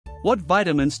What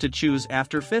vitamins to choose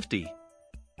after 50?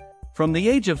 From the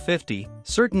age of 50,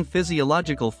 certain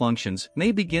physiological functions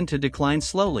may begin to decline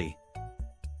slowly.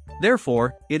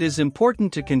 Therefore, it is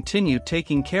important to continue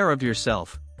taking care of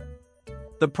yourself.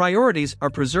 The priorities are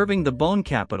preserving the bone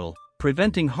capital,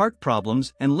 preventing heart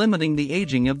problems, and limiting the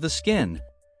aging of the skin.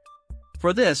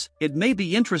 For this, it may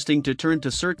be interesting to turn to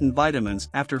certain vitamins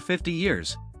after 50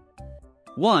 years.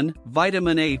 1.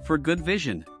 Vitamin A for good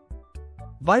vision.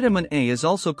 Vitamin A is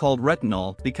also called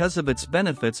retinol because of its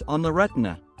benefits on the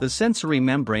retina, the sensory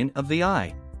membrane of the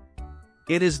eye.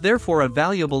 It is therefore a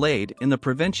valuable aid in the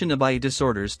prevention of eye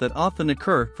disorders that often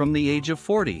occur from the age of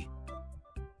 40.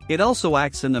 It also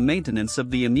acts in the maintenance of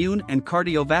the immune and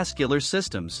cardiovascular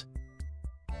systems.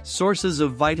 Sources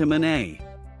of vitamin A.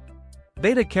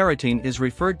 Beta-carotene is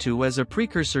referred to as a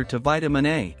precursor to vitamin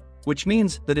A, which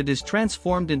means that it is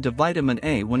transformed into vitamin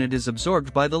A when it is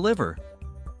absorbed by the liver.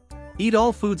 Eat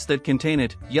all foods that contain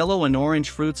it: yellow and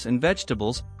orange fruits and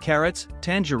vegetables, carrots,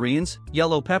 tangerines,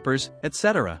 yellow peppers,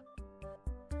 etc.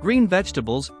 Green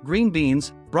vegetables, green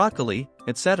beans, broccoli,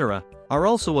 etc. are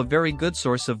also a very good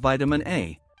source of vitamin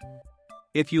A.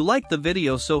 If you liked the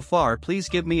video so far, please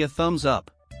give me a thumbs up.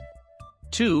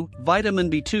 2. Vitamin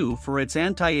B2 for its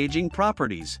anti-aging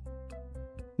properties.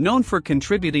 Known for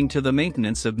contributing to the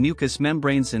maintenance of mucous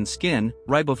membranes in skin,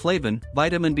 riboflavin,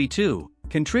 vitamin B2,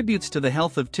 contributes to the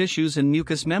health of tissues and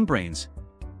mucous membranes.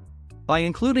 By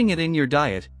including it in your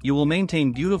diet, you will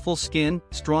maintain beautiful skin,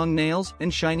 strong nails,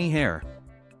 and shiny hair.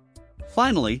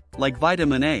 Finally, like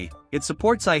vitamin A, it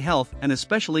supports eye health and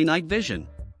especially night vision.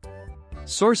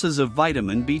 Sources of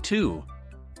vitamin B2.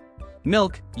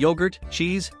 Milk, yogurt,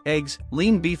 cheese, eggs,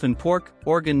 lean beef and pork,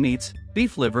 organ meats,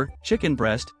 beef liver, chicken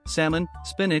breast, salmon,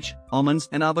 spinach, almonds,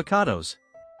 and avocados.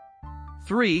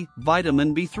 3.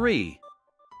 Vitamin B3.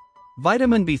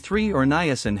 Vitamin B3 or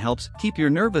niacin helps keep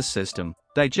your nervous system,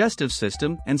 digestive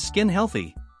system, and skin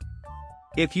healthy.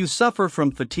 If you suffer from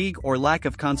fatigue or lack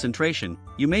of concentration,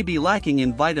 you may be lacking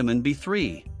in vitamin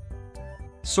B3.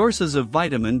 Sources of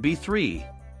vitamin B3.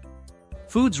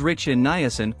 Foods rich in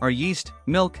niacin are yeast,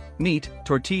 milk, meat,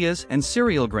 tortillas, and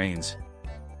cereal grains.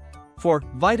 4.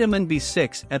 Vitamin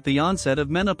B6 at the onset of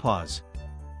menopause.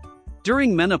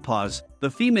 During menopause,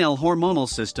 the female hormonal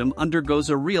system undergoes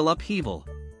a real upheaval.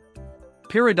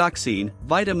 Pyridoxine,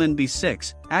 vitamin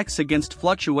B6, acts against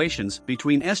fluctuations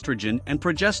between estrogen and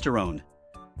progesterone.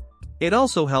 It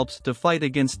also helps to fight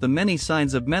against the many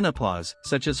signs of menopause,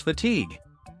 such as fatigue.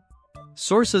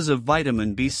 Sources of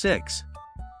vitamin B6.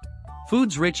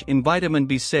 Foods rich in vitamin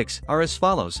B6 are as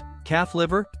follows: calf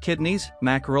liver, kidneys,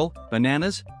 mackerel,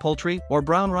 bananas, poultry, or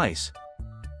brown rice.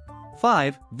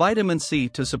 5. Vitamin C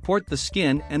to support the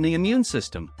skin and the immune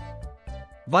system.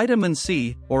 Vitamin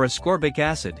C, or ascorbic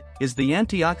acid, is the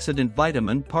antioxidant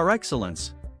vitamin par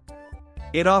excellence.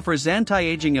 It offers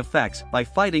anti-aging effects by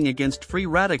fighting against free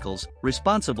radicals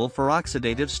responsible for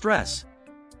oxidative stress.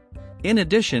 In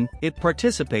addition, it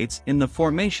participates in the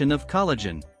formation of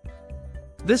collagen.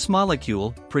 This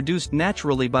molecule, produced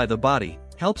naturally by the body,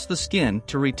 helps the skin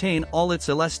to retain all its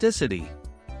elasticity.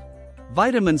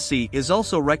 Vitamin C is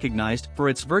also recognized for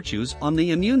its virtues on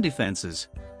the immune defenses.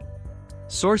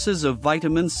 Sources of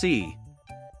vitamin C.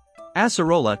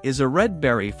 Acerola is a red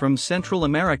berry from Central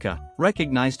America,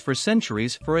 recognized for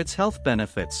centuries for its health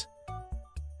benefits.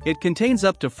 It contains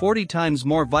up to 40 times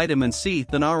more vitamin C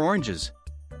than our oranges.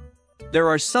 There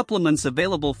are supplements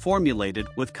available formulated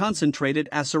with concentrated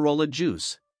acerola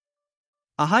juice.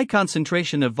 A high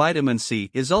concentration of vitamin C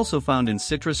is also found in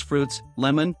citrus fruits,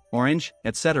 lemon, orange,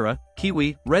 etc.,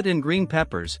 kiwi, red and green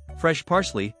peppers, fresh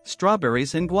parsley,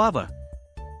 strawberries, and guava.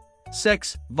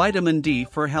 6. Vitamin D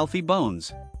for healthy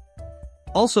bones.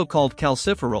 Also called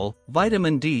calciferol,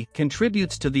 vitamin D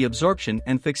contributes to the absorption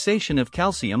and fixation of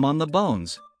calcium on the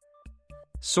bones.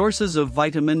 Sources of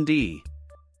vitamin D.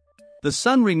 The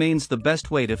sun remains the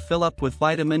best way to fill up with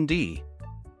vitamin D.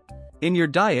 In your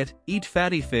diet, eat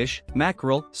fatty fish,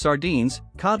 mackerel, sardines,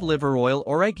 cod liver oil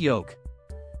or egg yolk.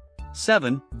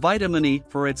 7. Vitamin E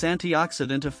for its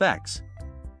antioxidant effects.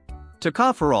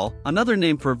 Tocopherol, another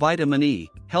name for vitamin E,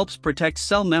 helps protect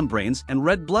cell membranes and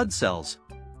red blood cells.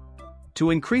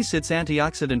 To increase its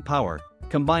antioxidant power,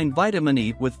 combine vitamin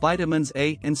E with vitamins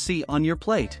A and C on your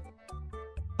plate.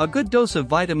 A good dose of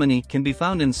vitamin E can be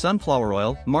found in sunflower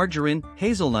oil, margarine,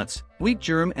 hazelnuts, wheat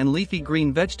germ, and leafy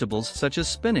green vegetables such as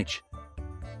spinach.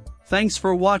 Thanks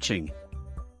for watching.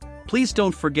 Please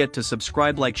don't forget to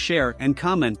subscribe, like, share, and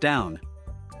comment down.